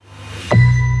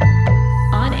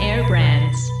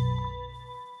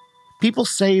People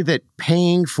say that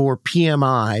paying for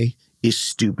PMI is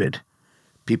stupid.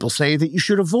 People say that you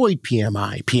should avoid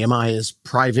PMI. PMI is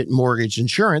private mortgage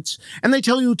insurance, and they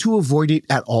tell you to avoid it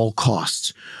at all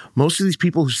costs. Most of these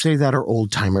people who say that are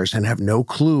old-timers and have no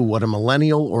clue what a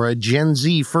millennial or a Gen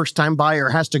Z first-time buyer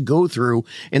has to go through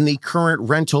in the current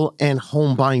rental and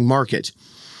home buying market.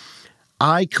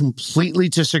 I completely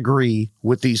disagree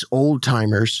with these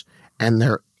old-timers and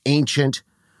their ancient,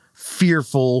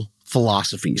 fearful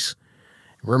philosophies.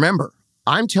 Remember,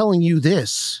 I'm telling you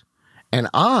this, and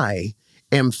I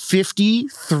am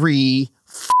 53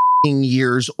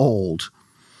 years old.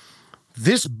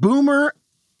 This boomer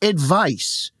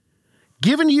advice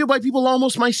given to you by people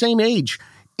almost my same age,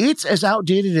 it's as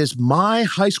outdated as my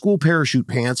high school parachute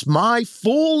pants, my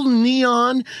full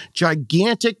neon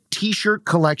gigantic t-shirt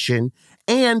collection,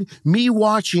 and me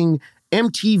watching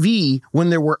MTV when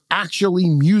there were actually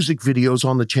music videos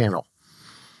on the channel.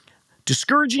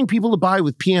 Discouraging people to buy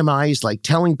with PMI is like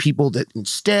telling people that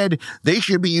instead they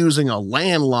should be using a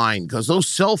landline because those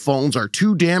cell phones are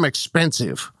too damn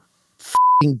expensive.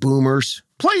 F***ing boomers.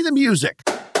 Play the music.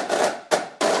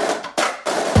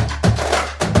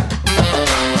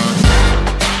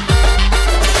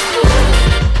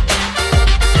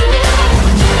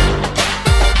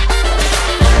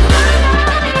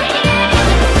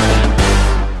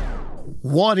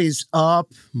 What is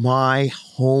up, my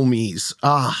homies?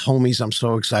 Homies, I'm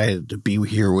so excited to be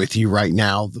here with you right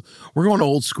now. We're going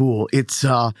old school. It's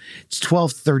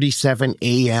 12:37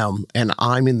 a.m. and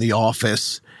I'm in the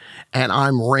office and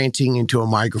I'm ranting into a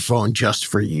microphone just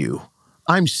for you.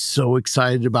 I'm so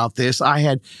excited about this. I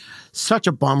had such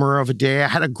a bummer of a day. I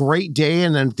had a great day,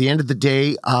 and then at the end of the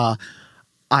day,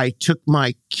 I took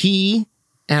my key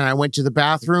and I went to the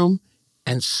bathroom,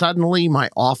 and suddenly my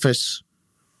office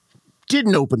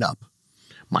didn't open up.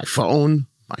 My phone,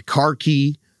 my car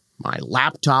key, my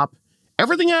laptop,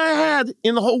 everything I had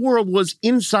in the whole world was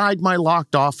inside my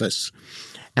locked office.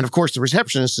 And of course, the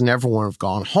receptionist and everyone have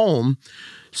gone home.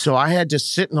 So I had to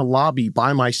sit in the lobby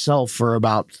by myself for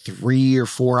about 3 or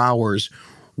 4 hours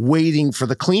waiting for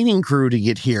the cleaning crew to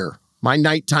get here, my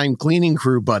nighttime cleaning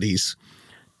crew buddies,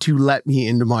 to let me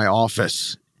into my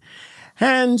office.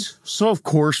 And so, of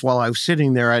course, while I was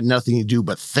sitting there, I had nothing to do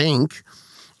but think.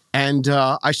 And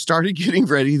I started getting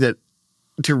ready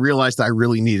to realize that I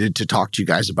really needed to talk to you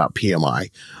guys about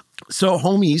PMI. So,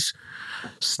 homies,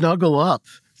 snuggle up.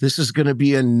 This is going to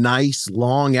be a nice,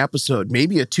 long episode,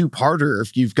 maybe a two-parter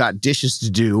if you've got dishes to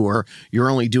do or you're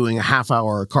only doing a half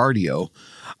hour of cardio.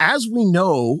 As we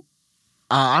know,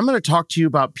 I'm going to talk to you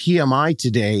about PMI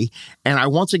today. And I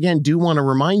once again do want to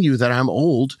remind you that I'm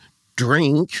old,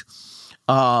 drink,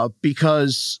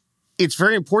 because it's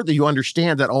very important that you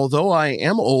understand that although I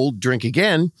am old, drink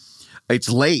again, it's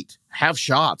late. Have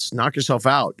shots. Knock yourself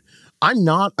out. I'm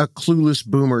not a clueless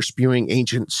boomer spewing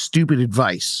ancient, stupid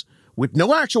advice with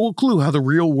no actual clue how the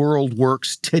real world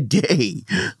works today.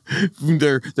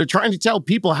 They're trying to tell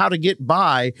people how to get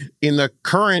by in the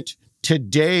current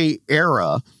today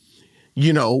era,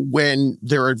 you know, when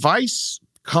their advice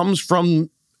comes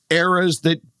from eras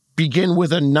that begin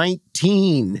with a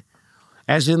 19,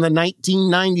 as in the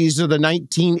 1990s or the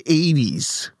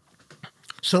 1980s.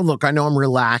 So look, I know I'm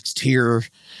relaxed here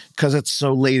because it's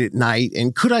so late at night.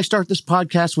 And could I start this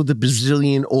podcast with a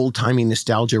bazillion old-timey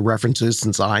nostalgia references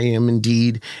since I am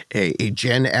indeed a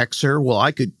Gen Xer? Well,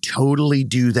 I could totally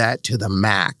do that to the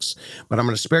max. But I'm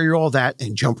going to spare you all that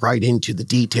and jump right into the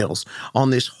details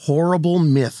on this horrible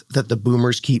myth that the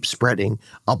boomers keep spreading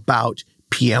about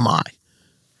PMI.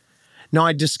 Now,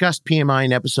 I discussed PMI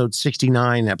in episode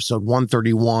 69, episode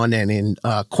 131, and in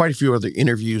quite a few other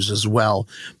interviews as well,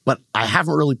 but I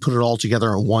haven't really put it all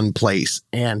together in one place.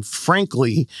 And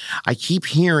frankly, I keep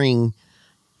hearing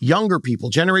younger people,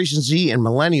 Generation Z and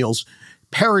Millennials,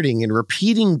 parroting and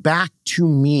repeating back to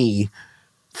me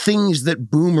things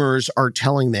that boomers are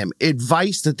telling them,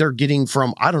 advice that they're getting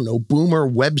from, I don't know, boomer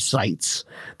websites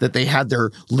that they had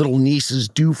their little nieces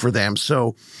do for them.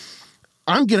 So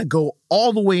I'm going to go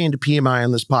all the way into PMI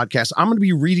on this podcast. I'm going to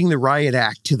be reading the riot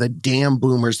act to the damn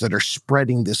boomers that are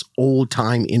spreading this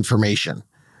old-time information.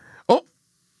 Oh,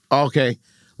 okay.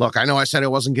 Look, I know I said I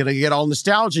wasn't going to get all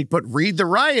nostalgic, but read the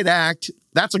riot act.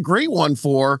 That's a great one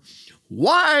for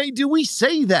why do we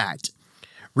say that?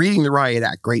 Reading the riot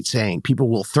act, great saying. People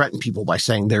will threaten people by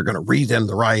saying they're going to read them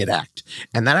the riot act.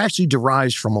 And that actually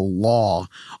derives from a law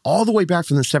all the way back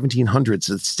from the 1700s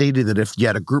that stated that if you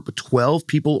had a group of 12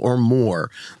 people or more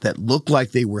that looked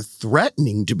like they were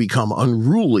threatening to become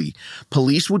unruly,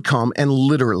 police would come and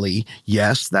literally,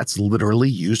 yes, that's literally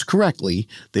used correctly,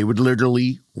 they would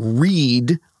literally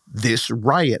read this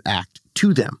riot act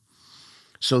to them.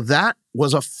 So that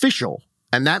was official.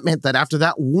 And that meant that after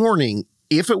that warning,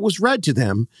 if it was read to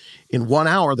them, in 1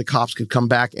 hour, the cops could come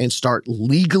back and start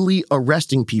legally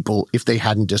arresting people if they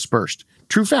hadn't dispersed.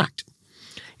 True fact.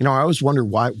 I always wondered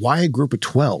why a group of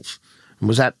 12?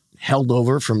 Was that held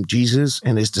over from Jesus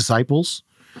and his disciples?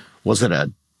 Was it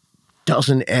a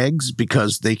dozen eggs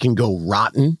because they can go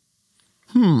rotten?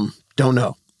 Don't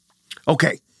know.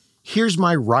 Okay, here's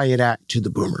my riot act to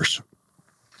the boomers.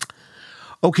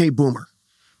 Okay, boomer.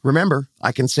 Remember,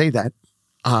 I can say that.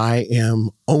 I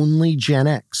am only Gen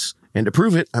X. And to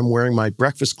prove it, I'm wearing my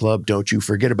Breakfast Club Don't You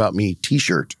Forget About Me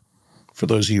t-shirt, for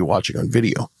those of you watching on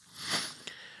video.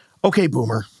 Okay,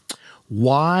 boomer,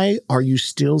 why are you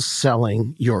still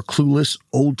selling your clueless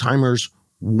old-timers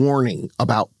warning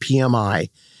about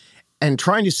PMI and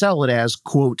trying to sell it as,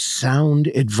 quote, sound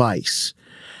advice?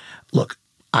 Look,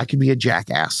 I could be a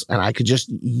jackass and I could just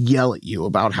yell at you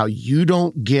about how you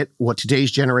don't get what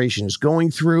today's generation is going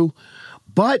through,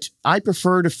 but I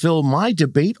prefer to fill my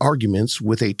debate arguments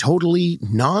with a totally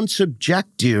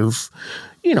non-subjective,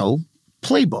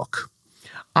 playbook.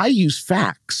 I use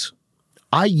facts.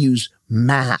 I use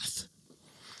math.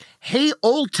 Hey,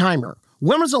 old timer,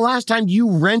 when was the last time you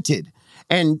rented?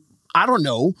 And I don't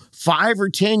know, 5 or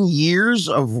 10 years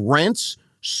of rents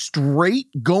straight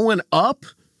going up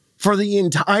for the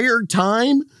entire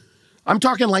time? I'm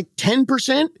talking like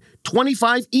 10%,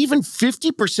 25, even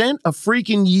 50% a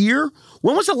freaking year.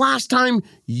 When was the last time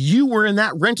you were in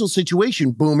that rental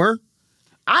situation, boomer?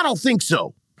 I don't think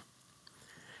so.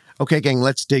 Okay, gang,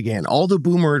 let's dig in. All the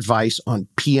boomer advice on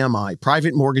PMI,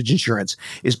 private mortgage insurance,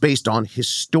 is based on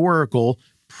historical,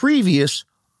 previous,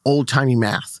 old-timey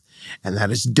math. And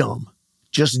that is dumb.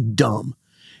 Just dumb.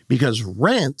 Because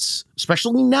rents,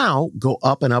 especially now, go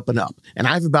up and up and up. And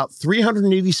I have about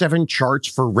 387 charts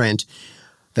for rent,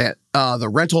 that the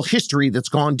rental history that's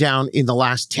gone down in the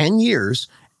last 10 years,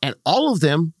 and all of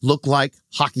them look like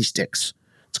hockey sticks.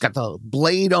 It's got the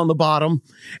blade on the bottom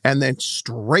and then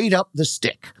straight up the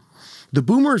stick. The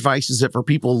boomer advice is that for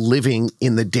people living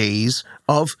in the days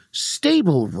of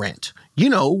stable rent,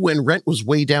 when rent was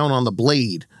way down on the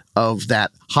blade of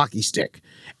that hockey stick.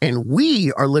 And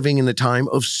we are living in the time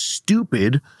of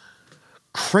stupid,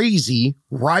 crazy,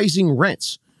 rising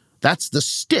rents. That's the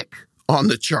stick on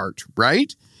the chart,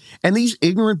 right? And these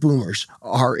ignorant boomers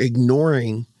are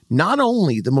ignoring not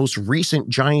only the most recent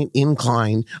giant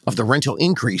incline of the rental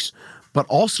increase, but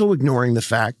also ignoring the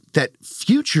fact that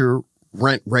future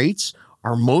rent rates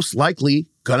are most likely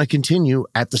going to continue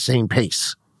at the same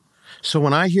pace. So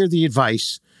when I hear the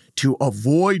advice to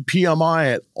avoid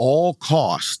PMI at all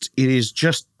costs, it is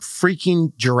just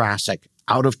freaking Jurassic,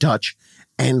 out of touch,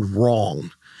 and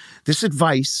wrong. This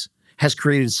advice has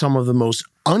created some of the most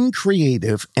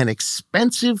uncreative and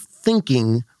expensive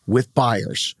thinking with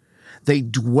buyers. They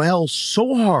dwell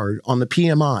so hard on the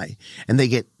PMI and they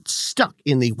get stuck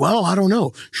in the, I don't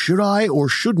know, should I or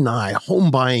shouldn't I home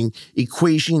buying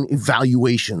equation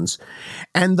evaluations.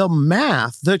 And the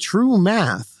math, the true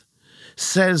math,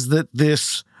 says that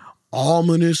this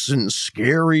ominous and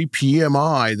scary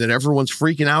PMI that everyone's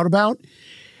freaking out about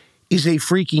is a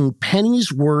freaking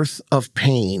penny's worth of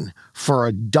pain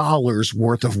for $1's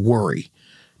worth of worry.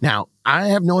 Now, I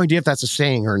have no idea if that's a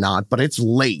saying or not, but it's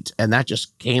late, and that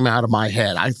just came out of my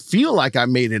head. I feel like I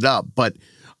made it up, but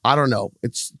I don't know.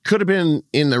 It could have been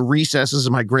in the recesses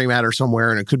of my gray matter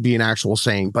somewhere, and it could be an actual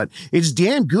saying, but it's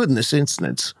damn good in this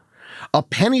instance. A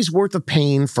penny's worth of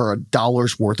pain for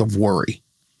 $1's worth of worry.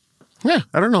 Yeah,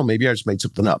 I don't know. Maybe I just made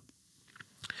something up.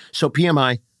 So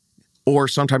PMI, or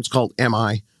sometimes called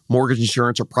MI, mortgage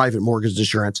insurance or private mortgage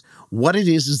insurance, what it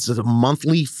is a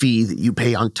monthly fee that you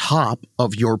pay on top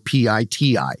of your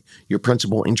PITI, your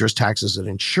principal, interest, taxes, and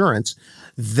insurance,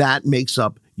 that makes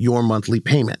up your monthly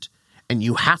payment. And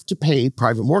you have to pay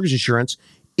private mortgage insurance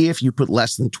if you put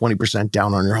less than 20%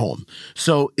 down on your home.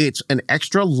 So it's an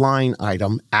extra line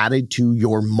item added to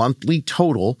your monthly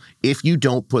total if you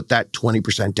don't put that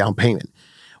 20% down payment.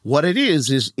 What it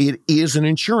is it is an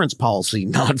insurance policy,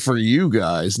 not for you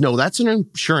guys. No, that's an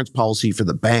insurance policy for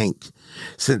the bank.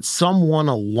 Since someone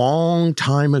a long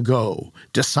time ago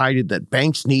decided that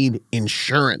banks need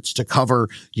insurance to cover,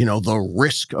 the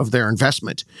risk of their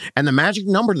investment. And the magic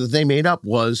number that they made up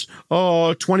was,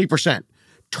 20%.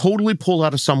 Totally pulled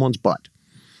out of someone's butt.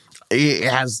 It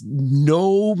has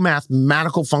no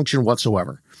mathematical function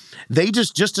whatsoever. They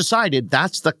just decided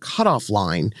that's the cutoff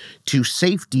line to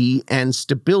safety and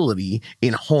stability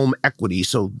in home equity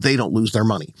so they don't lose their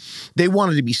money. They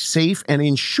wanted to be safe and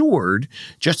insured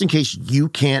just in case you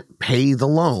can't pay the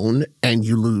loan and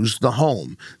you lose the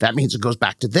home. That means it goes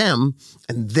back to them,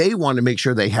 and they want to make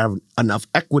sure they have enough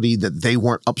equity that they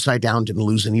weren't upside down, didn't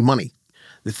lose any money.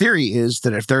 The theory is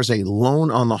that if there's a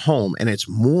loan on the home and it's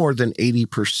more than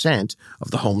 80% of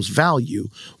the home's value,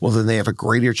 well, then they have a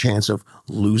greater chance of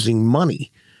losing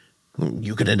money.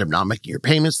 You could end up not making your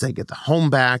payments, they get the home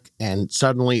back, and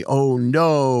suddenly, oh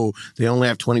no, they only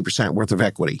have 20% worth of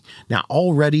equity. Now,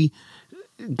 already,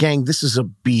 gang, this is a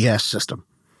BS system.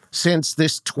 Since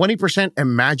this 20%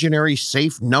 imaginary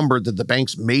safe number that the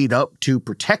banks made up to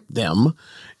protect them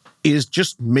is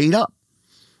just made up.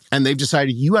 And they've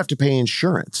decided you have to pay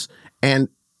insurance. And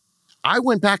I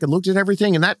went back and looked at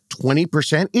everything, and that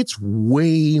 20%, it's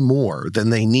way more than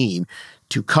they need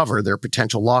to cover their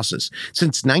potential losses.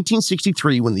 Since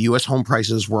 1963, when the U.S. home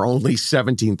prices were only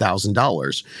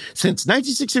 $17,000, since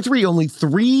 1963, only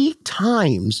 3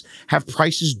 times have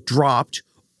prices dropped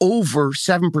over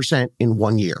 7% in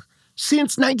 1 year.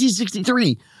 Since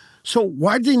 1963. So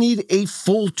why do they need a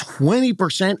full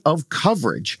 20% of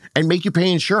coverage and make you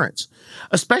pay insurance?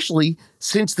 Especially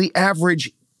since the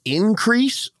average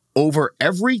increase over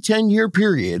every 10-year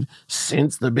period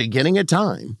since the beginning of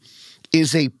time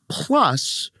is a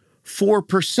plus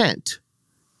 4%.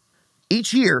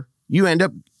 Each year, you end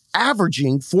up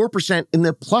averaging 4% in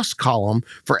the plus column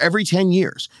for every 10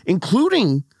 years,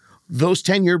 including those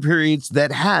 10-year periods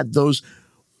that had those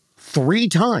 3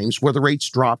 times where the rates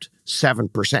dropped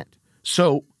 7%.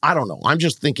 So I don't know. I'm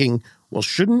just thinking, well,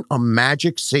 shouldn't a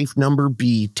magic safe number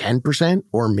be 10%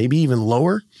 or maybe even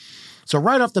lower? So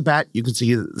right off the bat, you can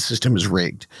see that the system is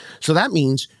rigged. So that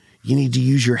means you need to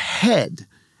use your head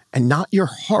and not your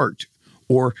heart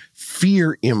or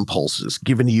fear impulses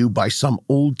given to you by some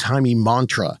old-timey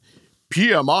mantra.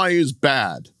 PMI is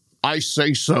bad. I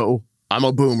say so. I'm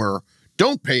a boomer.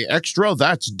 Don't pay extra.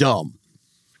 That's dumb.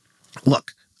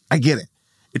 Look, I get it.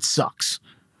 It sucks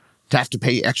to have to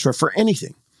pay extra for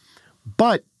anything.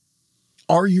 But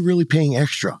are you really paying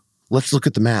extra? Let's look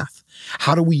at the math.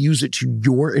 How do we use it to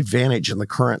your advantage in the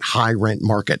current high rent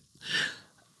market?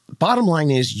 Bottom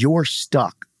line is you're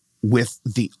stuck with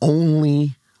the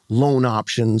only loan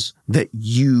options that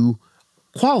you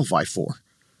qualify for.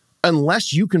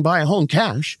 Unless you can buy a home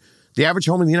cash, the average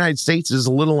home in the United States is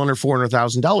a little under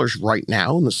 $400,000 right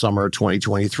now in the summer of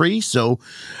 2023. So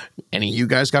any of you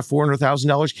guys got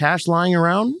 $400,000 cash lying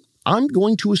around? I'm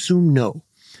going to assume no.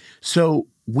 So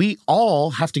we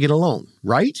all have to get a loan,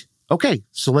 right? Okay,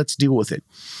 so let's deal with it.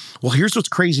 Well, here's what's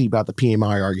crazy about the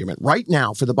PMI argument. Right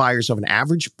now, for the buyers of an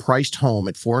average priced home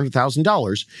at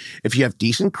 $400,000, if you have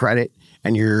decent credit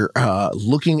and you're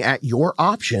looking at your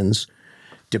options,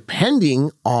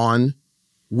 depending on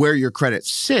where your credit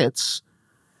sits,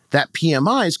 that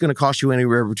PMI is going to cost you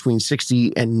anywhere between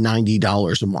 $60 and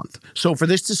 $90 a month. So for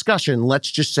this discussion,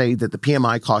 let's just say that the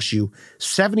PMI costs you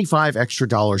 $75 extra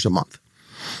a month.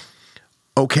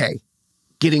 Okay,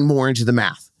 getting more into the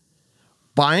math.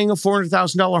 Buying a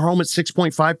 $400,000 home at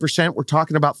 6.5%, we're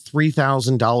talking about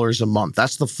 $3,000 a month.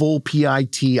 That's the full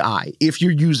PITI if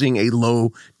you're using a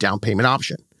low down payment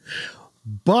option.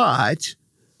 But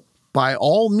by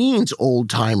all means, old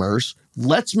timers,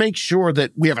 let's make sure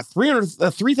that we have a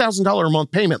 $3,000 a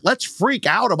month payment. Let's freak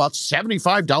out about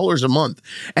 $75 a month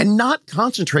and not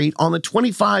concentrate on the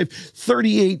 25,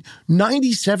 38,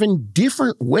 97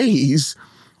 different ways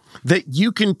that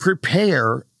you can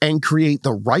prepare and create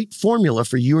the right formula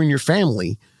for you and your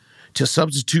family to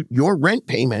substitute your rent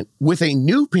payment with a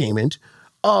new payment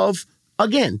of,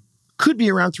 again, could be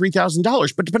around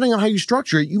 $3,000. But depending on how you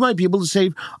structure it, you might be able to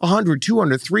save $100,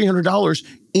 $200, $300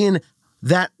 in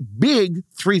that big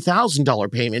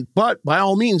 $3,000 payment. But by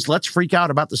all means, let's freak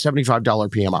out about the $75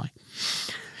 PMI.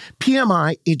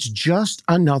 PMI, it's just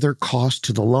another cost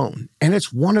to the loan, and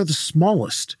it's one of the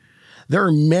smallest. There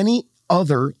are many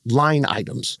other line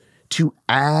items to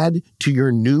add to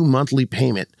your new monthly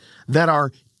payment that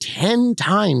are 10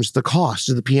 times the cost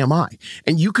of the PMI.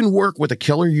 And you can work with a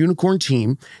killer unicorn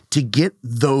team to get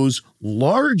those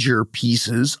larger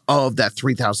pieces of that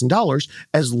 $3,000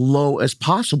 as low as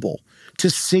possible to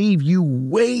save you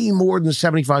way more than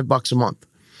 $75 a month.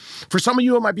 For some of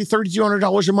you, it might be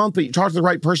 $3,200 a month, but you talk to the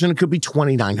right person, it could be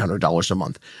 $2,900 a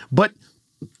month. But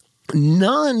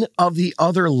none of the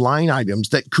other line items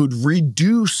that could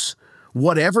reduce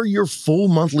whatever your full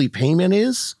monthly payment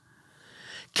is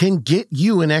can get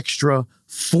you an extra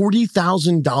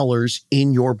 $40,000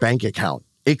 in your bank account,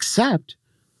 except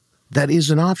that is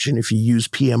an option if you use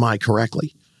PMI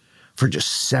correctly for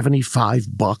just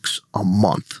 $75 a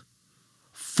month,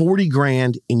 40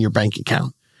 grand in your bank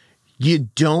account. You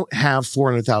don't have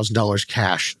 $400,000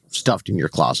 cash stuffed in your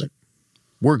closet.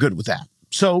 We're good with that.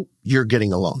 So you're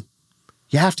getting a loan.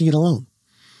 You have to get a loan.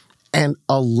 And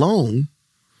a loan,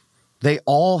 they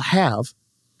all have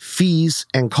fees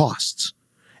and costs.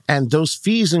 And those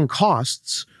fees and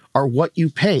costs are what you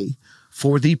pay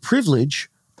for the privilege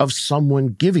of someone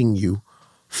giving you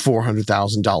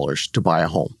 $400,000 to buy a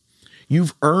home.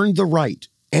 You've earned the right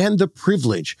and the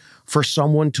privilege for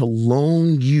someone to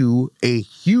loan you a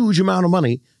huge amount of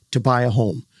money to buy a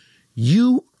home.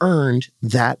 You earned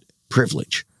that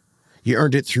privilege. You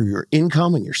earned it through your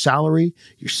income and your salary,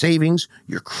 your savings,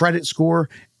 your credit score,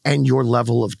 and your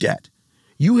level of debt.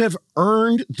 You have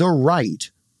earned the right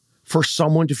for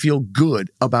someone to feel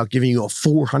good about giving you a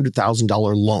 $400,000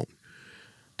 loan.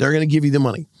 They're going to give you the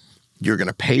money. You're going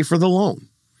to pay for the loan.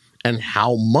 And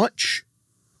how much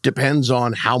depends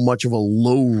on how much of a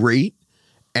low rate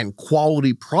and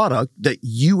quality product that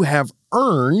you have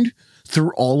earned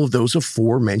through all of those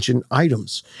aforementioned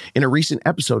items. In a recent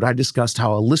episode, I discussed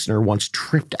how a listener once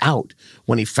tripped out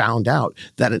when he found out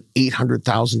that an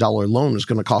 $800,000 loan is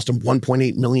going to cost him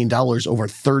 $1.8 million over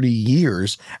 30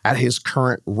 years at his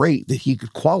current rate that he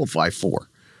could qualify for.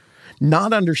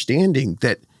 Not understanding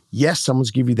that, yes,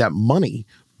 someone's give you that money,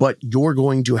 but you're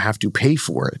going to have to pay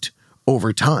for it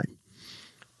over time.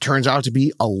 Turns out to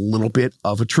be a little bit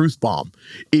of a truth bomb.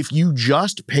 If you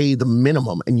just pay the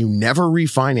minimum and you never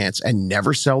refinance and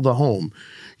never sell the home,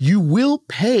 you will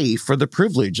pay for the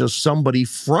privilege of somebody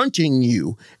fronting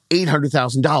you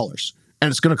 $800,000, and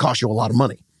it's going to cost you a lot of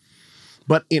money.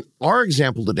 But in our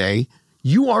example today,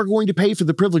 you are going to pay for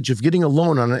the privilege of getting a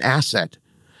loan on an asset.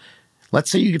 Let's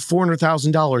say you get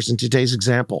 $400,000 in today's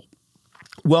example.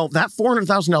 Well, that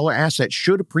 $400,000 asset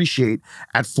should appreciate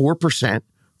at 4%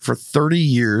 for 30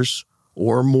 years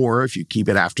or more if you keep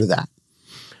it after that.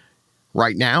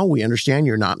 Right now, we understand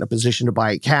you're not in a position to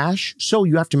buy it cash, so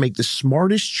you have to make the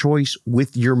smartest choice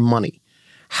with your money,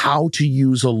 how to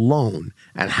use a loan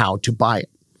and how to buy it.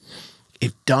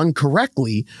 If done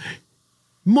correctly,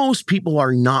 most people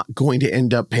are not going to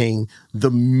end up paying the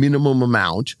minimum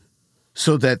amount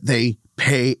so that they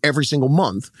pay every single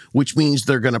month, which means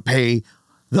they're going to pay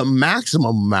the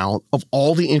maximum amount of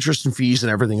all the interest and fees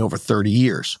and everything over 30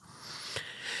 years.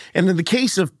 And in the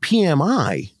case of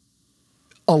PMI,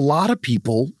 a lot of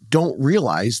people don't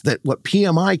realize that what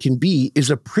PMI can be is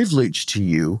a privilege to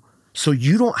you, so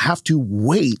you don't have to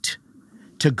wait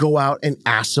to go out and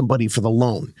ask somebody for the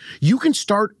loan. You can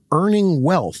start earning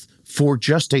wealth for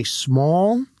just a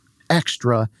small,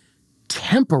 extra,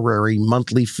 temporary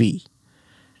monthly fee.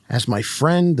 As my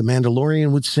friend, the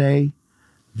Mandalorian, would say,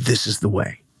 this is the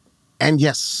way. And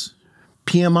yes,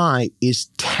 PMI is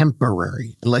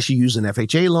temporary, unless you use an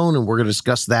FHA loan, and we're going to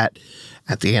discuss that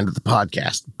at the end of the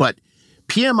podcast. But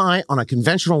PMI on a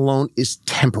conventional loan is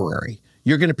temporary.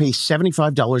 You're going to pay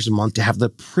 $75 a month to have the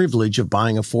privilege of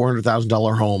buying a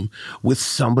 $400,000 home with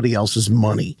somebody else's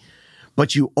money.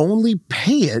 But you only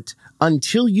pay it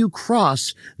until you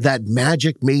cross that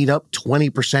magic made-up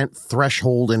 20%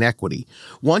 threshold in equity.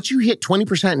 Once you hit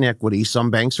 20% in equity, some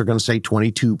banks are going to say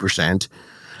 22%,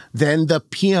 then the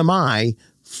PMI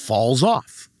falls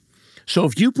off. So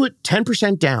if you put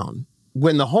 10% down,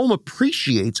 when the home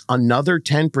appreciates another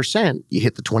 10%, you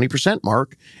hit the 20%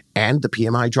 mark and the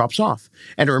PMI drops off.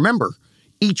 And remember,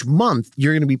 each month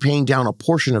you're going to be paying down a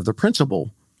portion of the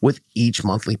principal with each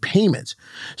monthly payment.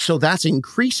 So that's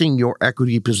increasing your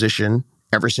equity position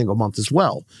every single month as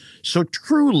well. So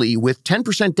truly, with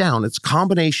 10% down, it's a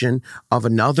combination of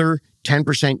another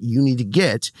 10% you need to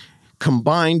get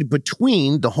combined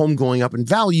between the home going up in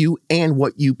value and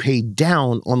what you pay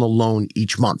down on the loan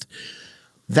each month.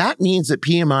 That means that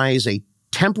PMI is a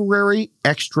temporary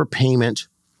extra payment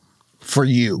for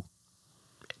you.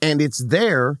 And it's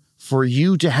there for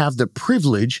you to have the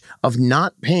privilege of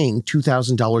not paying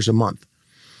 $2,000 a month.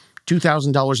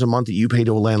 $2,000 a month that you pay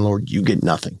to a landlord, you get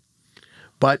nothing.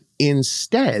 But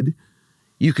instead,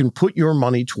 you can put your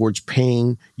money towards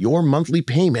paying your monthly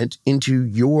payment into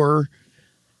your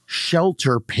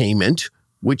shelter payment,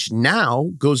 which now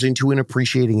goes into an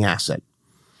appreciating asset.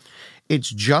 It's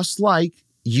just like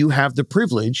you have the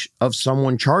privilege of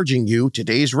someone charging you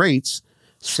today's rates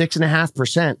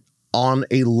 6.5% on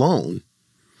a loan.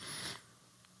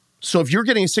 So if you're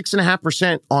getting a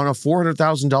 6.5% on a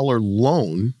 $400,000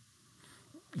 loan,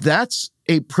 that's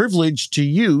a privilege to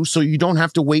you, so you don't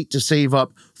have to wait to save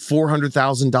up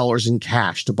 $400,000 in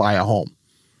cash to buy a home.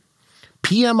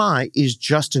 PMI is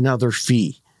just another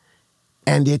fee.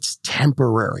 And it's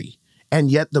temporary. And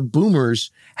yet the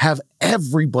boomers have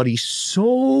everybody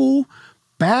so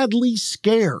badly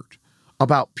scared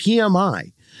about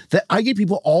PMI that I get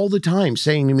people all the time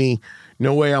saying to me,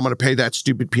 no way I'm going to pay that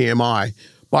stupid PMI.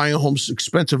 Buying a home's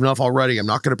expensive enough already. I'm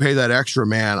not going to pay that extra,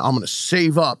 man. I'm going to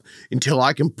save up until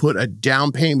I can put a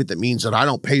down payment that means that I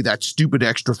don't pay that stupid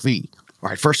extra fee. All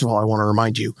right, first of all, I want to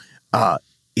remind you,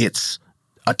 it's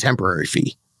a temporary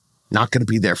fee. Not going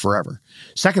to be there forever.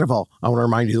 Second of all, I want to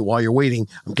remind you that while you're waiting,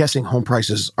 I'm guessing home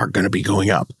prices are going to be going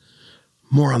up.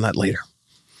 More on that later.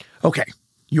 Okay,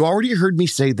 you already heard me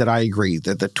say that I agree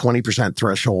that the 20%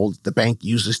 threshold the bank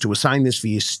uses to assign this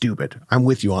fee is stupid. I'm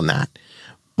with you on that.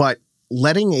 But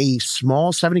letting a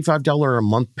small $75 a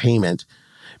month payment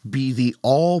be the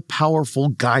all-powerful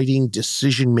guiding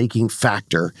decision-making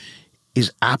factor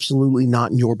is absolutely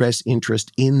not in your best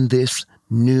interest in this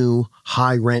new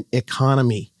high-rent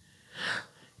economy.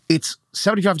 It's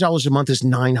 $75 a month is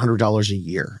 $900 a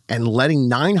year. And letting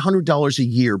 $900 a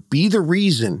year be the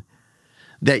reason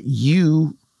that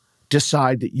you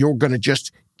decide that you're going to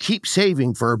just keep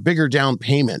saving for a bigger down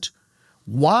payment,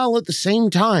 while at the same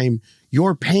time,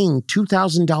 you're paying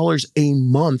 $2,000 a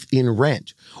month in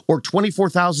rent or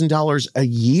 $24,000 a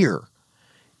year.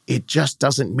 It just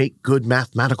doesn't make good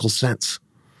mathematical sense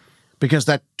because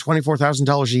that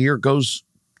 $24,000 a year goes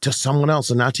to someone else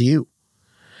and not to you.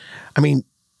 I mean,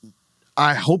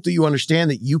 I hope that you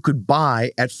understand that you could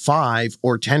buy at 5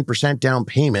 or 10% down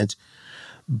payment,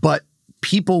 but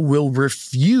people will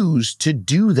refuse to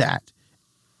do that.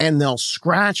 And they'll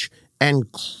scratch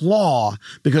and claw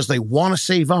because they want to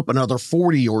save up another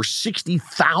 $40,000 or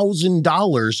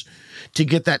 $60,000 to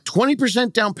get that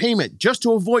 20% down payment just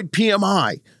to avoid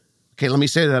PMI. Okay, let me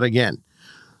say that again.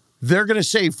 They're going to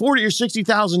save $40,000 or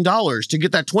 $60,000 to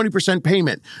get that 20%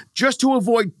 payment just to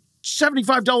avoid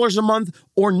 $75 a month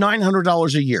or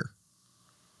 $900 a year.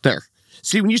 There.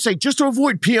 See, when you say just to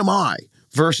avoid PMI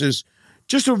versus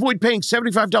just to avoid paying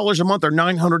 $75 a month or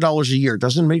 $900 a year,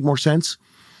 doesn't it make more sense?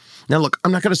 Now, look,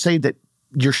 I'm not going to say that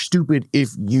you're stupid if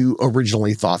you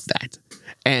originally thought that.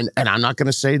 And I'm not going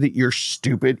to say that you're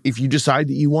stupid if you decide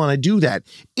that you want to do that.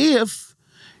 If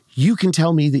you can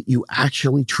tell me that you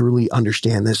actually truly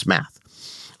understand this math.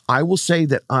 I will say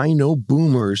that I know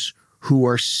boomers who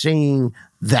are saying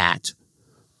that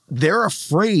they're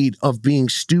afraid of being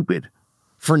stupid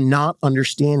for not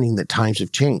understanding that times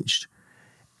have changed.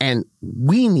 And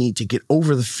we need to get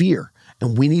over the fear,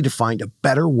 and we need to find a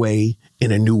better way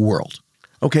in a new world.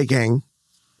 Okay, gang,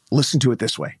 listen to it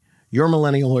this way. You're a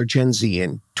millennial or Gen Z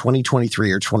in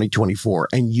 2023 or 2024,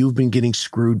 and you've been getting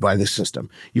screwed by the system.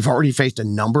 You've already faced a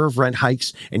number of rent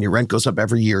hikes, and your rent goes up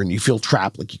every year, and you feel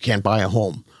trapped like you can't buy a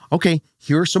home. Okay,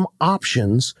 here are some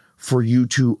options for you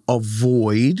to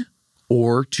avoid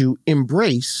or to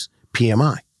embrace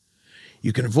PMI.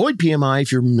 You can avoid PMI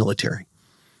if you're military.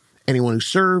 Anyone who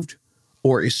served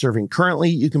or is serving currently,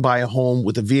 you can buy a home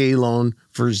with a VA loan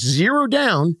for 0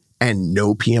 down and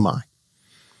no PMI.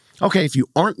 Okay, if you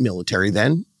aren't military,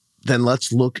 then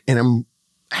let's look at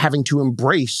having to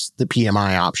embrace the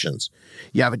PMI options.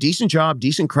 You have a decent job,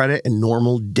 decent credit, and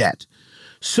normal debt.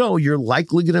 So you're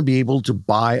likely going to be able to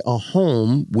buy a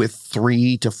home with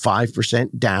 3 to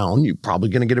 5% down. You're probably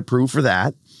going to get approved for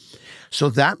that.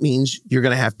 So that means you're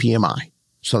going to have PMI.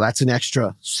 So that's an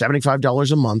extra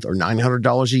 $75 a month or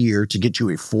 $900 a year to get you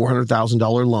a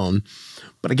 $400,000 loan.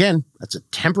 But again, that's a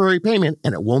temporary payment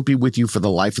and it won't be with you for the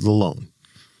life of the loan.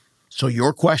 So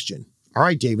your question, all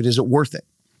right, David, is it worth it?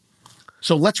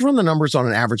 So let's run the numbers on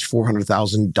an average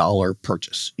 $400,000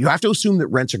 purchase. You have to assume that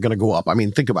rents are going to go up. I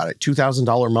mean, think about it.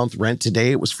 $2,000 a month rent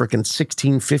today, it was freaking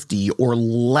 $1,650 or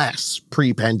less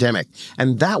pre-pandemic.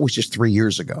 And that was just 3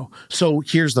 years ago. So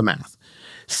here's the math.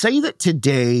 Say that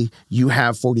today you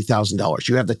have $40,000.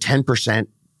 You have the 10%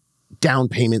 down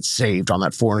payment saved on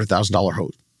that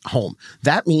 $400,000 home.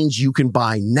 That means you can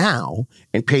buy now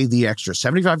and pay the extra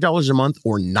 $75 a month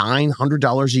or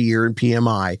 $900 a year in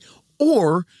PMI,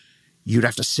 or you'd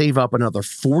have to save up another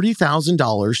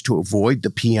 $40,000 to avoid the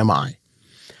PMI.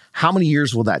 How many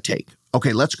years will that take?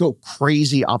 Okay, let's go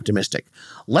crazy optimistic.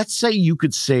 Let's say you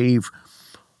could save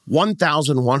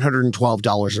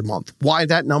 $1,112 a month. Why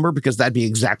that number? Because that'd be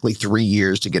exactly 3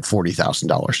 years to get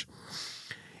 $40,000.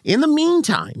 In the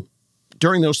meantime,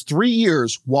 during those 3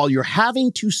 years, while you're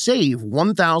having to save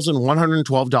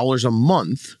 $1,112 a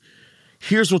month,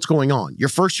 here's what's going on. Your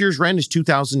first year's rent is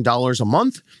 $2,000 a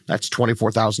month. That's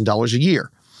 $24,000 a year.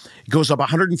 It goes up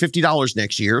 $150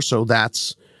 next year. So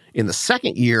that's in the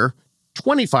second year,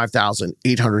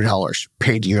 $25,800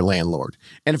 paid to your landlord.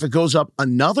 And if it goes up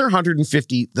another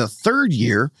 $150 the third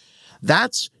year,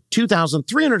 that's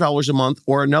 $2,300 a month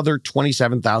or another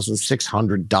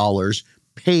 $27,600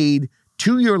 paid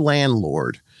to your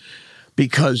landlord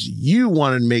because you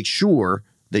wanted to make sure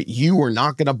that you were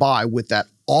not going to buy with that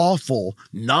awful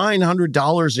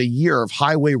 $900 a year of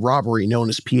highway robbery known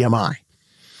as PMI.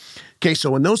 Okay,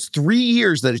 so in those 3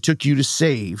 years that it took you to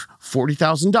save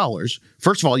 $40,000,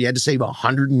 first of all, you had to save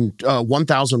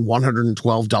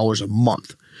 $1,112 a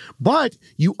month. But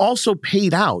you also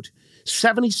paid out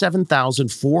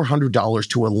 $77,400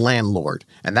 to a landlord,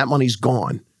 and that money's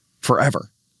gone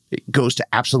forever. It goes to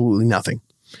absolutely nothing.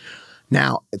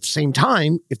 Now, at the same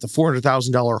time, if the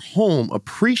 $400,000 home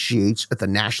appreciates at the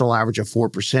national average of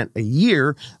 4% a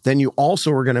year, then you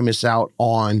also are going to miss out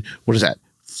on, what is that?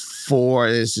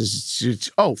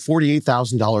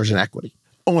 $48,000 in equity.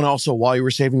 Oh, and also while you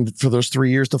were saving for those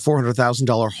 3 years, the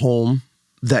 $400,000 home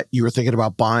that you were thinking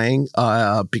about buying,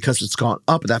 because it's gone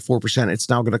up at that 4%, it's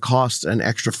now going to cost an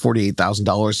extra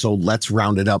 $48,000. So let's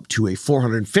round it up to a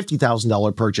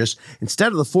 $450,000 purchase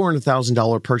instead of the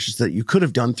 $400,000 purchase that you could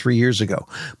have done 3 years ago.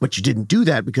 But you didn't do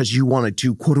that because you wanted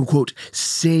to, quote unquote,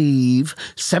 save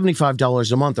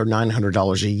 $75 a month or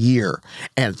 $900 a year.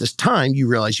 And at this time, you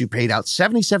realize you paid out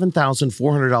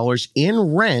 $77,400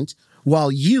 in rent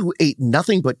while you ate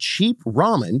nothing but cheap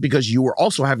ramen because you were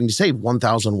also having to save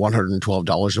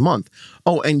 $1,112 a month.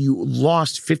 Oh, and you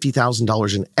lost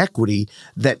 $50,000 in equity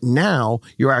that now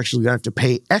you're actually going to have to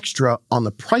pay extra on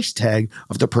the price tag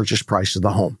of the purchase price of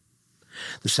the home.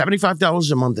 The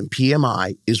 $75 a month in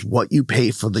PMI is what you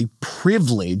pay for the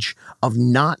privilege of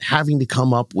not having to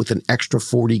come up with an extra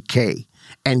 $40K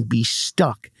and be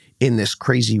stuck in this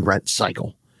crazy rent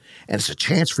cycle. And it's a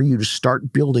chance for you to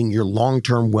start building your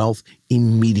long-term wealth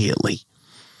immediately.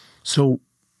 So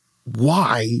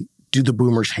why do the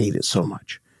boomers hate it so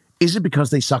much? Is it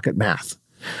because they suck at math?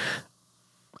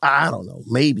 I don't know,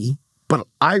 maybe. But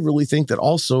I really think that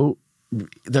also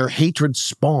their hatred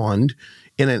spawned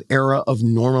in an era of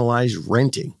normalized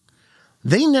renting.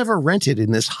 They never rented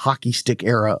in this hockey stick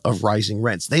era of rising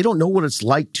rents. They don't know what it's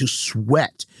like to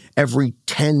sweat every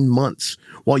 10 months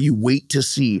while you wait to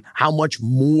see how much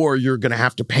more you're going to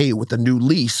have to pay with the new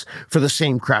lease for the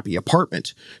same crappy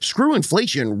apartment. Screw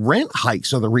inflation, rent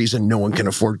hikes are the reason no one can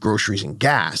afford groceries and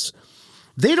gas.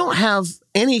 They don't have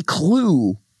any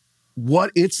clue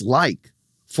what it's like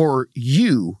for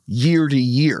you year to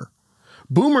year.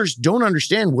 Boomers don't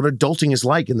understand what adulting is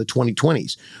like in the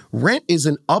 2020s. Rent is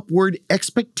an upward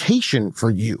expectation for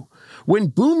you. When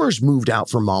boomers moved out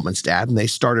from mom and dad and they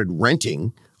started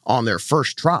renting on their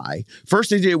first try, first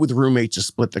they did it with roommates to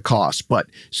split the cost. But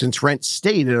since rent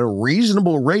stayed at a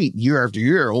reasonable rate year after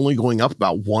year, only going up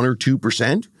about 1 or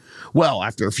 2%, well,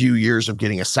 after a few years of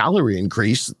getting a salary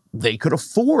increase, they could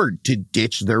afford to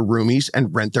ditch their roomies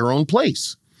and rent their own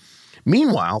place.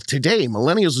 Meanwhile, today,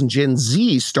 Millennials and Gen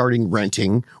Z starting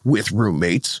renting with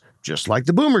roommates, just like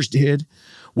the boomers did.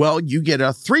 Well, you get a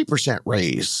 3%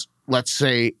 raise, let's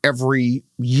say every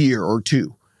year or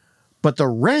two. But the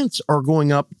rents are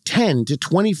going up 10 to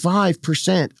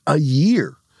 25% a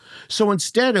year. So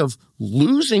instead of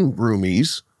losing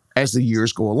roomies as the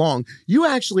years go along, you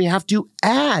actually have to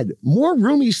add more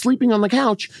roomies sleeping on the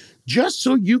couch just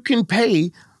so you can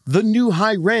pay the new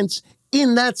high rents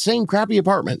in that same crappy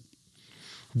apartment.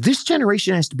 This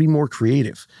generation has to be more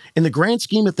creative. In the grand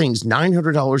scheme of things,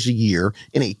 $900 a year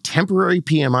in a temporary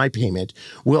PMI payment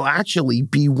will actually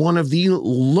be one of the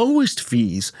lowest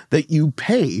fees that you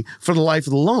pay for the life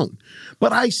of the loan.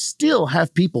 But I still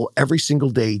have people every single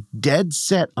day dead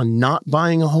set on not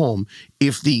buying a home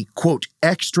if the, quote,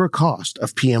 extra cost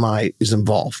of PMI is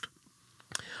involved.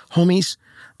 Homies,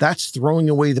 that's throwing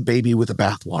away the baby with the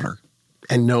bathwater.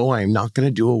 And no, I am not going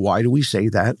to do a why do we say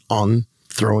that on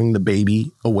throwing the baby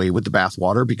away with the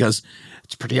bathwater, because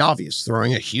it's pretty obvious.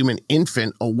 Throwing a human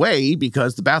infant away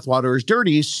because the bathwater is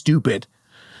dirty is stupid.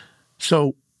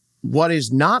 So what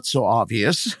is not so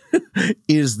obvious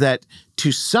is that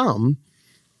to some,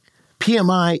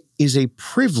 PMI is a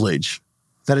privilege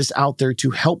that is out there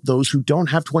to help those who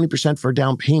don't have 20% for a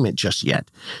down payment just yet.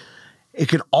 It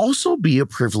can also be a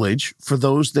privilege for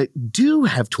those that do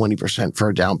have 20% for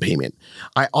a down payment.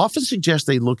 I often suggest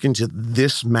they look into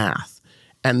this math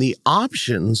and the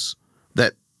options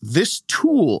that this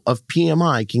tool of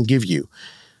PMI can give you.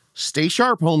 Stay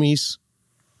sharp, homies.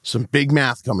 Some big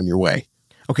math coming your way.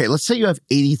 Okay, let's say you have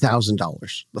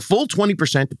 $80,000, the full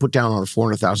 20% to put down on a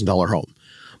 $400,000 home.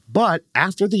 But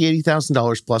after the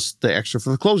 $80,000 plus the extra for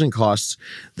the closing costs,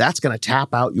 that's going to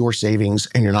tap out your savings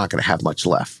and you're not going to have much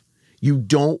left. You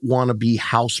don't want to be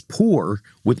house poor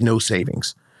with no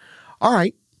savings. All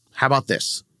right, how about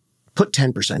this? Put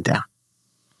 10% down.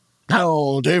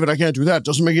 Oh, David, I can't do that.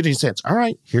 Doesn't make any sense. All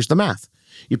right, here's the math.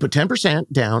 You put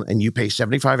 10% down and you pay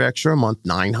 $75 extra a month,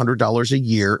 $900 a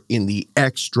year in the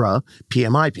extra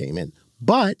PMI payment.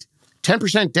 But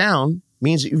 10% down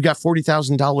means that you've got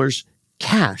 $40,000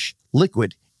 cash,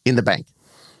 liquid, in the bank.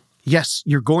 Yes,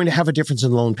 you're going to have a difference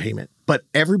in loan payment, but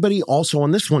everybody also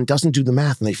on this one doesn't do the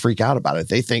math and they freak out about it.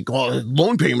 They think, oh,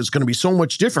 loan payment is going to be so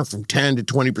much different from 10 to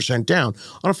 20% down.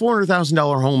 On a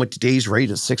 $400,000 home at today's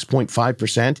rate of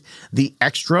 6.5%, the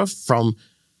extra from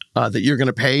that you're going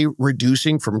to pay,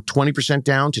 reducing from 20%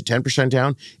 down to 10%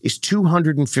 down, is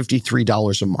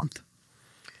 $253 a month.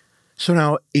 So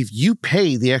now, if you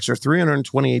pay the extra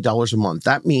 $328 a month,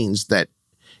 that means that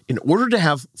in order to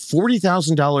have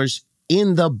 $40,000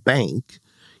 in the bank,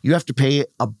 you have to pay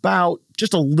about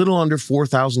just a little under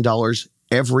 $4,000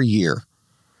 every year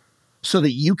so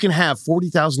that you can have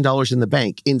 $40,000 in the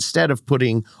bank instead of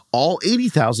putting all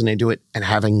 $80,000 into it and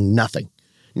having nothing.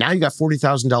 Now you got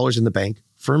 $40,000 in the bank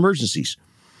for emergencies.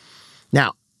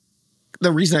 Now,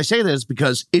 the reason I say that is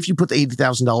because if you put the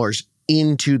 $80,000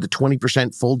 into the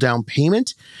 20% full down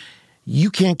payment, you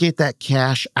can't get that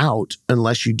cash out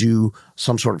unless you do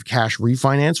some sort of cash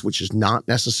refinance, which is not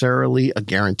necessarily a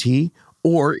guarantee,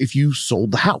 or if you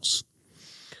sold the house.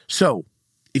 So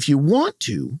if you want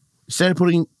to, instead of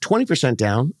putting 20%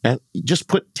 down, and just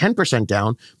put 10%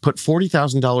 down, put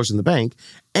 $40,000 in the bank,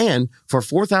 and for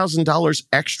 $4,000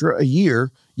 extra a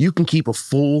year, you can keep a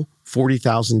full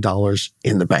 $40,000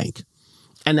 in the bank.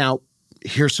 And now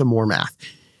here's some more math.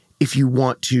 If you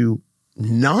want to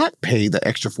not pay the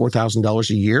extra $4,000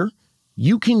 a year,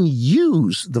 you can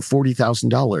use the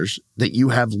 $40,000 that you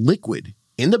have liquid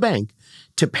in the bank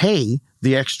to pay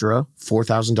the extra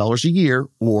 $4,000 a year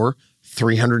or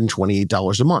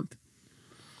 $328 a month.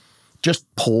 Just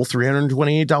pull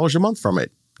 $328 a month from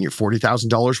it. Your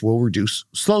 $40,000 will reduce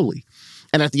slowly.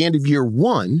 And at the end of year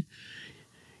one,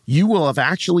 you will have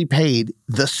actually paid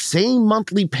the same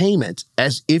monthly payment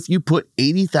as if you put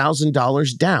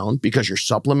 $80,000 down because you're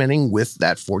supplementing with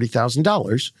that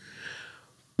 $40,000.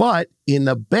 But in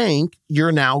the bank,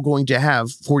 you're now going to have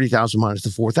 $40,000 minus the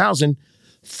 $4,000,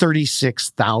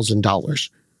 $36,000.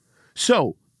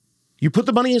 So you put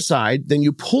the money aside, then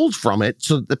you pulled from it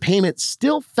so that the payment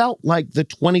still felt like the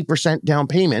 20% down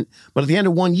payment. But at the end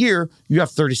of 1 year, you have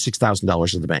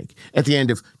 $36,000 in the bank. At the end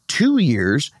of 2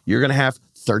 years, you're going to have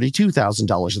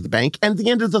 $32,000 in the bank. And at the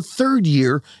end of the third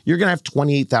year, you're going to have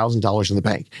 $28,000 in the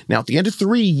bank. Now, at the end of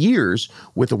 3 years,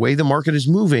 with the way the market is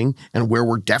moving and where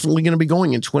we're definitely going to be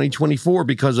going in 2024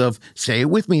 because of, say it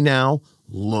with me now,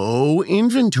 low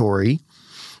inventory,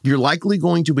 you're likely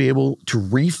going to be able to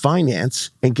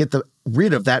refinance and get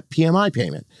rid of that PMI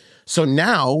payment. So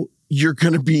now you're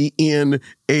going to be in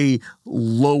a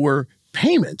lower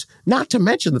payment, not to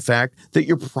mention the fact that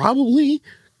you're probably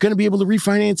going to be able to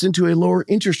refinance into a lower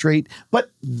interest rate,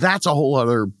 but that's a whole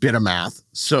other bit of math.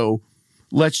 So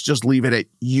let's just leave it at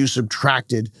you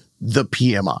subtracted the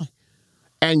PMI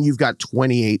and you've got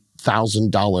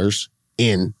 $28,000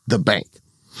 in the bank.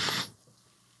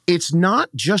 It's not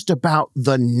just about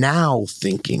the now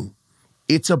thinking.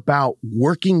 It's about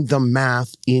working the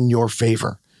math in your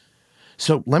favor.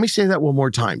 So let me say that one more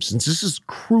time, since this is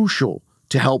crucial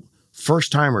to help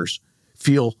first-timers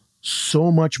feel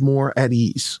so much more at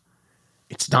ease.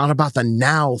 It's not about the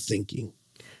now thinking.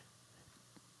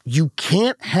 You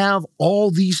can't have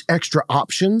all these extra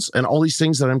options and all these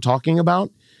things that I'm talking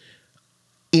about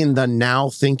in the now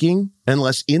thinking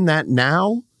unless in that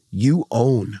now you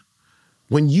own.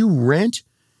 When you rent,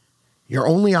 your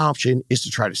only option is to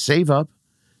try to save up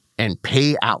and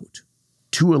pay out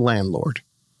to a landlord,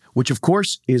 which of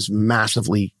course is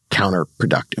massively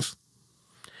counterproductive.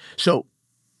 So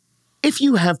if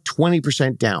you have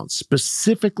 20% down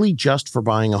specifically just for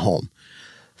buying a home,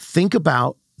 think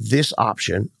about this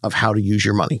option of how to use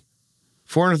your money.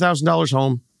 $400,000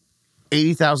 home,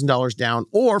 $80,000 down,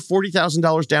 or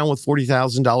 $40,000 down with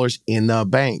 $40,000 in the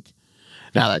bank.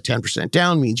 Now that 10%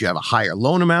 down means you have a higher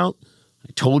loan amount.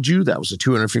 I told you that was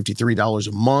 $253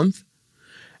 a month.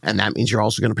 And that means you're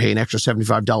also going to pay an extra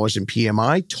 $75 in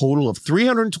PMI, total of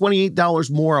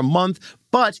 $328 more a month,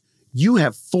 but you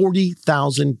have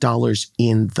 $40,000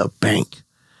 in the bank.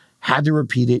 Had to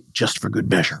repeat it just for good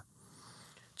measure.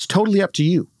 It's totally up to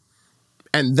you.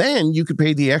 And then you could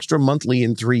pay the extra monthly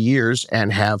in 3 years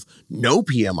and have no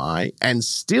PMI and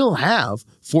still have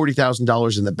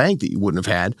 $40,000 in the bank that you wouldn't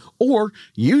have had, or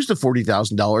use the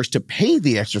 $40,000 to pay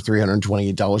the extra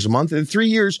 $328 a month. In 3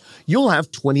 years, you'll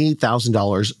have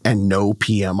 $28,000 and no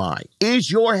PMI. Is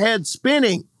your head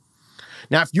spinning?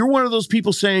 Now, if you're one of those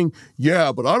people saying,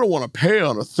 yeah, but I don't want to pay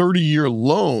on a 30-year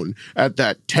loan at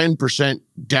that 10%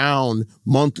 down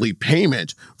monthly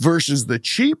payment versus the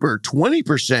cheaper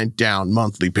 20% down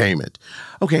monthly payment.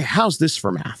 Okay, how's this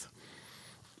for math?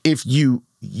 If you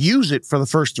use it for the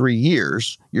first 3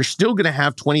 years, you're still going to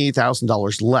have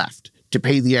 $28,000 left to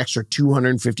pay the extra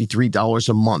 $253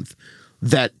 a month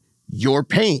that you're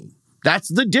paying. That's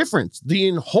the difference,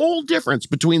 the whole difference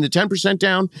between the 10%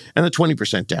 down and the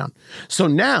 20% down. So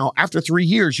now, after 3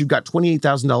 years, you've got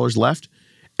 $28,000 left,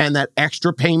 and that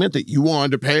extra payment that you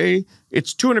wanted to pay,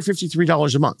 it's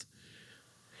 $253 a month.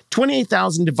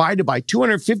 $28,000 divided by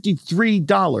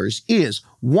 $253 is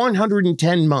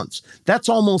 110 months. That's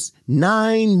almost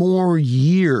 9 more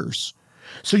years.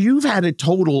 So you've had a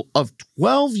total of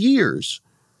 12 years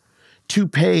to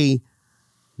pay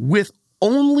with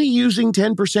only using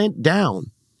 10%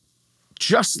 down,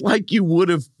 just like you would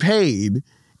have paid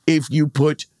if you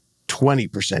put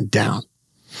 20% down.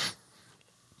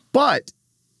 But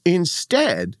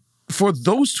instead, for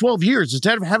those 12 years,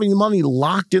 instead of having the money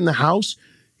locked in the house,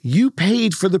 you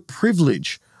paid for the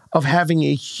privilege of having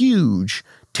a huge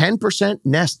 10%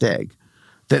 nest egg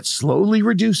that slowly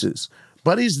reduces,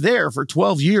 but is there for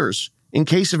 12 years in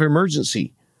case of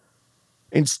emergency,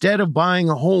 instead of buying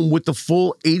a home with the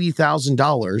full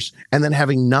 $80,000 and then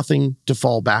having nothing to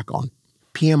fall back on.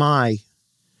 PMI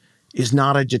is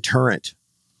not a deterrent.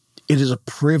 It is a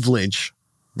privilege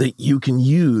that you can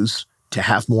use to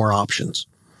have more options.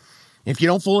 If you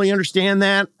don't fully understand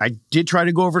that, I did try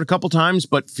to go over it a couple times,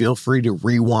 but feel free to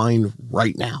rewind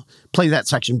right now. Play that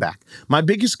section back. My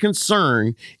biggest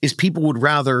concern is people would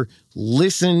rather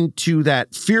listen to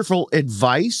that fearful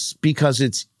advice because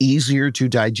it's easier to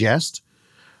digest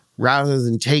rather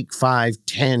than take 5,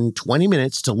 10, 20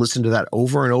 minutes to listen to that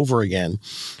over and over again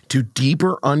to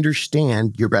deeper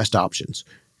understand your best options.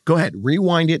 Go ahead,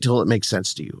 rewind it till it makes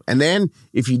sense to you. And then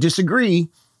if you disagree,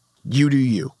 you do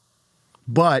you.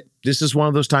 But this is one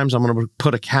of those times I'm going to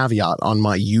put a caveat on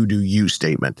my you do you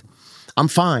statement. I'm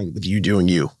fine with you doing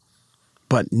you,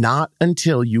 but not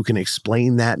until you can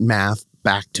explain that math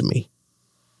back to me.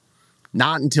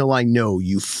 Not until I know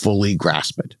you fully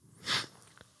grasp it.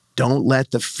 Don't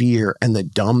let the fear and the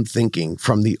dumb thinking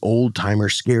from the old-timer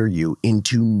scare you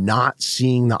into not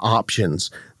seeing the options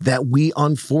that we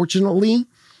unfortunately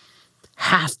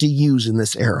have to use in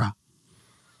this era.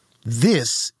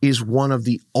 This is one of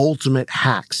the ultimate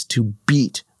hacks to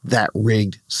beat that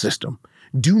rigged system.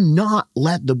 Do not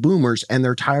let the boomers and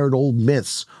their tired old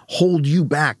myths hold you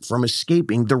back from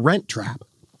escaping the rent trap.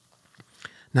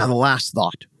 Now, the last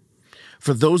thought.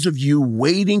 For those of you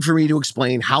waiting for me to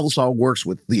explain how this all works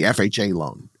with the FHA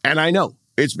loan, and I know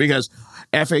it's because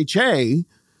FHA,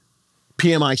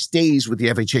 PMI stays with the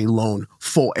FHA loan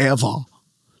forever.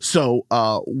 So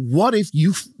what if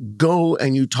you go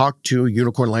and you talk to a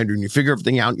unicorn lender and you figure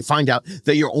everything out and you find out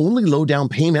that your only low down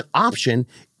payment option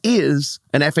is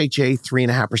an FHA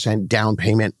 3.5% down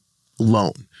payment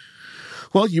loan?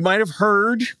 Well, you might have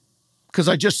heard, because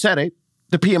I just said it,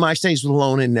 the PMI stays with the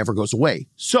loan and never goes away.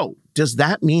 So does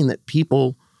that mean that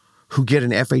people who get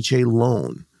an FHA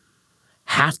loan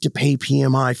have to pay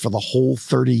PMI for the whole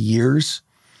 30 years?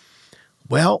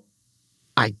 Well,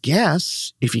 I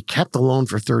guess if you kept the loan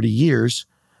for 30 years,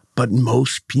 but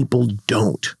most people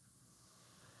don't.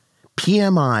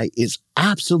 PMI is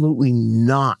absolutely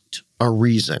not a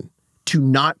reason to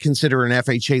not consider an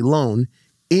FHA loan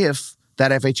if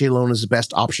that FHA loan is the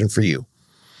best option for you.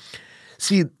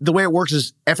 See, the way it works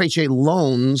is FHA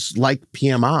loans, like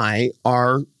PMI,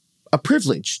 are a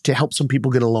privilege to help some people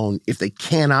get a loan if they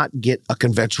cannot get a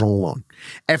conventional loan.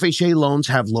 FHA loans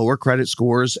have lower credit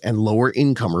scores and lower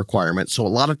income requirements, so a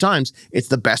lot of times it's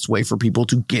the best way for people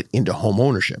to get into home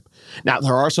ownership. Now,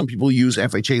 there are some people who use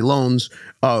FHA loans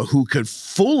who could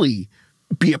fully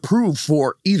be approved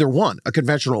for either one, a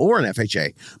conventional or an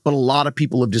FHA, but a lot of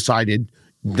people have decided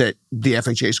that the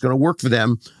FHA is going to work for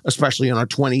them, especially on a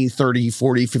 20, 30,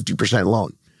 40, 50%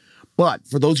 loan. But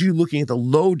for those of you looking at the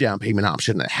low down payment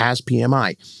option that has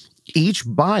PMI, each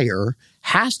buyer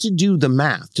has to do the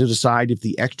math to decide if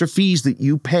the extra fees that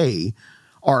you pay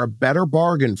are a better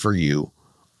bargain for you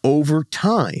over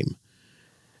time.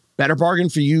 Better bargain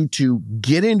for you to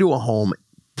get into a home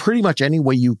pretty much any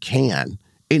way you can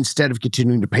instead of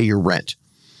continuing to pay your rent.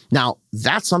 Now,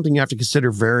 that's something you have to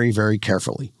consider very, very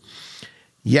carefully.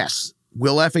 Yes,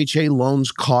 will FHA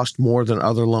loans cost more than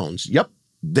other loans? Yep,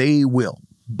 they will.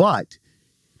 But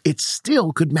it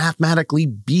still could mathematically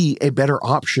be a better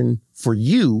option for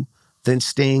you than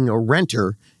staying a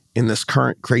renter in this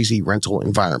current crazy rental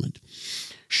environment.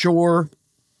 Sure,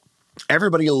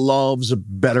 everybody loves a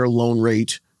better loan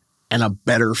rate and a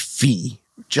better fee.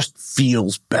 Just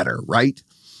feels better, right?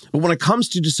 But when it comes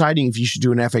to deciding if you should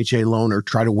do an FHA loan or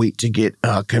try to wait to get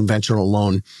a conventional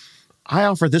loan, I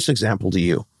offer this example to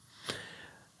you.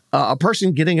 A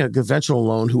person getting a conventional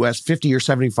loan who has 50 or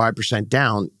 75%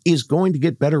 down is going to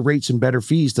get better rates and better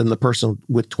fees than the person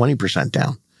with 20%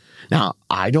 down. Now,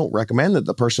 I don't recommend that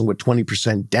the person with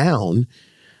 20% down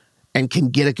and can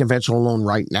get a conventional loan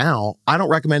right now, I don't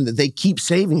recommend that they keep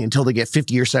saving until they get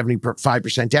 50 or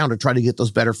 75% down to try to get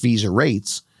those better fees or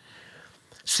rates.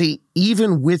 See,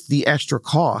 even with the extra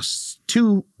costs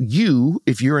to you,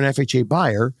 if you're an FHA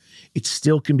buyer, it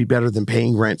still can be better than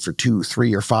paying rent for 2,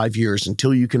 3, or 5 years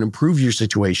until you can improve your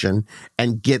situation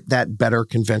and get that better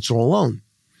conventional loan.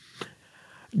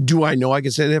 Do I know I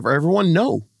can say that for everyone?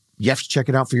 No. You have to check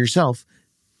it out for yourself.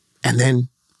 And then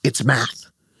it's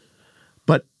math.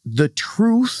 But the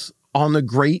truth on the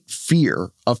great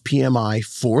fear of PMI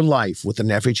for life with an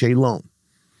FHA loan.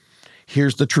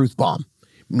 Here's the truth bomb.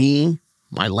 Me,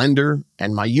 my lender,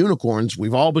 and my unicorns,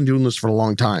 we've all been doing this for a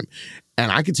long time.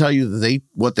 And I can tell you that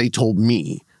what they told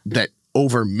me, that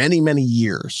over many, many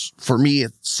years, for me,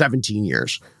 it's 17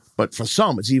 years, but for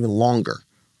some, it's even longer.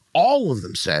 All of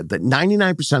them said that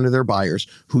 99% of their buyers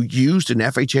who used an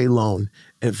FHA loan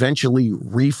eventually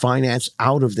refinance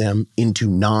out of them into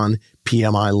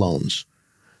non-PMI loans.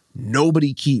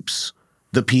 Nobody keeps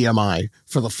the PMI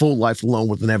for the full life loan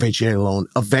with an FHA loan.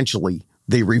 Eventually,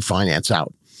 they refinance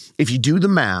out. If you do the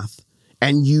math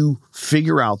and you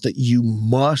figure out that you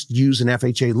must use an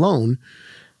FHA loan,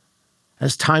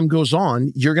 as time goes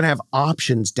on, you're going to have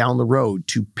options down the road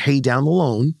to pay down the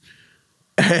loan,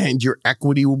 and your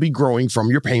equity will be growing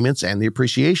from your payments and the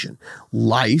appreciation.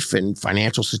 Life and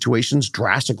financial situations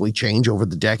drastically change over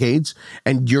the decades,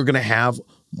 and you're going to have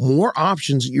more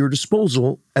options at your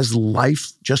disposal as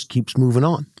life just keeps moving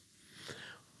on.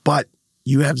 But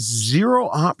you have zero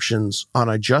options on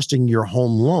adjusting your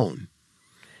home loan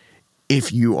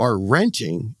if you are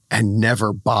renting and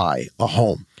never buy a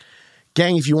home.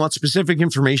 Gang, if you want specific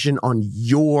information on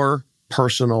your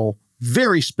personal,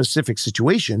 very specific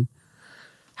situation,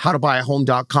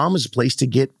 howtobuyahome.com is a place to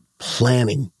get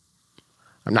planning.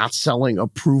 I'm not selling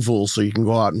approval so you can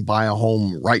go out and buy a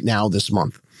home right now this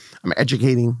month. I'm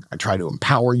educating. I try to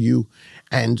empower you.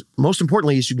 And most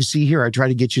importantly, as you can see here, I try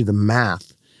to get you the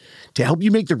math to help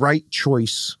you make the right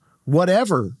choice,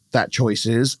 whatever that choice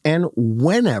is and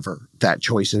whenever that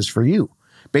choice is for you,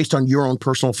 based on your own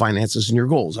personal finances and your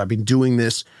goals. I've been doing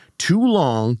this too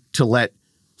long to let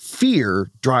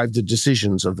fear drive the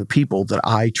decisions of the people that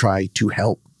I try to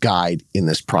help guide in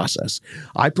this process.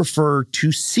 I prefer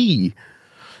to see,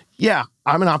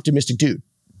 I'm an optimistic dude,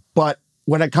 but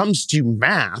when it comes to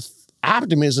math,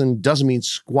 optimism doesn't mean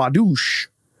squadoosh,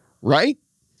 right?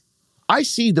 I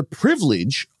see the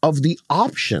privilege of the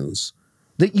options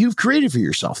that you've created for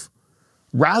yourself,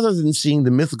 rather than seeing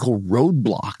the mythical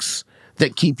roadblocks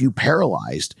that keep you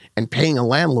paralyzed and paying a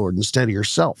landlord instead of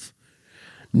yourself.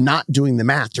 Not doing the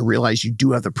math to realize you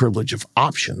do have the privilege of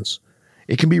options.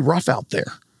 It can be rough out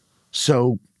there.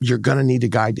 So you're going to need a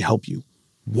guide to help you.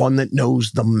 One that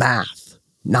knows the math,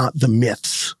 not the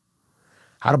myths.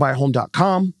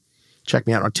 Howtobuyahome.com. Check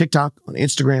me out on TikTok, on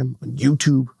Instagram, on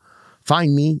YouTube.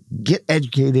 Find me, get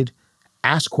educated,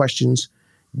 ask questions,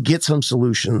 get some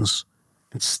solutions,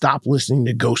 and stop listening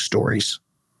to ghost stories.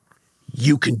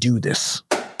 You can do this.